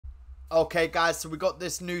Okay, guys, so we got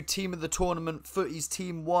this new team of the tournament, Futties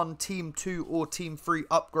Team 1, Team 2, or Team 3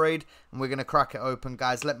 upgrade, and we're going to crack it open,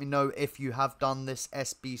 guys. Let me know if you have done this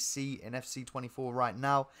SBC in FC24 right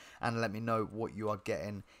now, and let me know what you are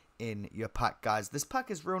getting in your pack, guys. This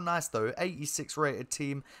pack is real nice, though. 86 rated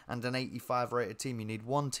team and an 85 rated team. You need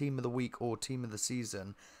one team of the week or team of the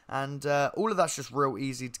season, and all of that's just real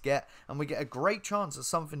easy to get, and we get a great chance at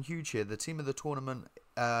something huge here. The team of the tournament,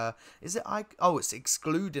 is it oh, it's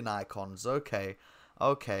excluding icons. Okay.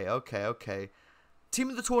 Team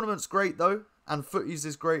of the tournament's great though, and Futties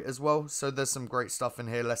is great as well, so there's some great stuff in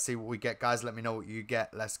here. Let's see what we get, guys. Let me know what you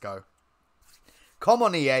get. Let's go. Come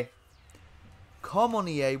on, EA. Come on,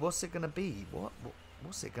 EA. What's it gonna be?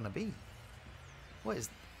 What's it gonna be? What is...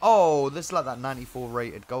 Oh, this is like that 94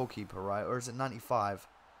 rated goalkeeper, right? Or is it 95?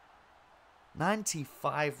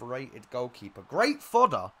 95 rated goalkeeper. Great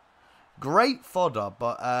fodder. Great fodder,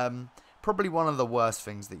 but probably one of the worst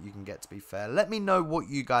things that you can get, to be fair. Let me know what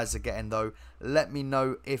you guys are getting, though. Let me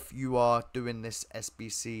know if you are doing this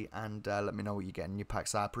SBC, and let me know what you get in your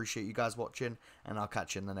packs. I appreciate you guys watching, and I'll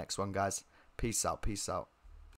catch you in the next one, guys. Peace out. Peace out.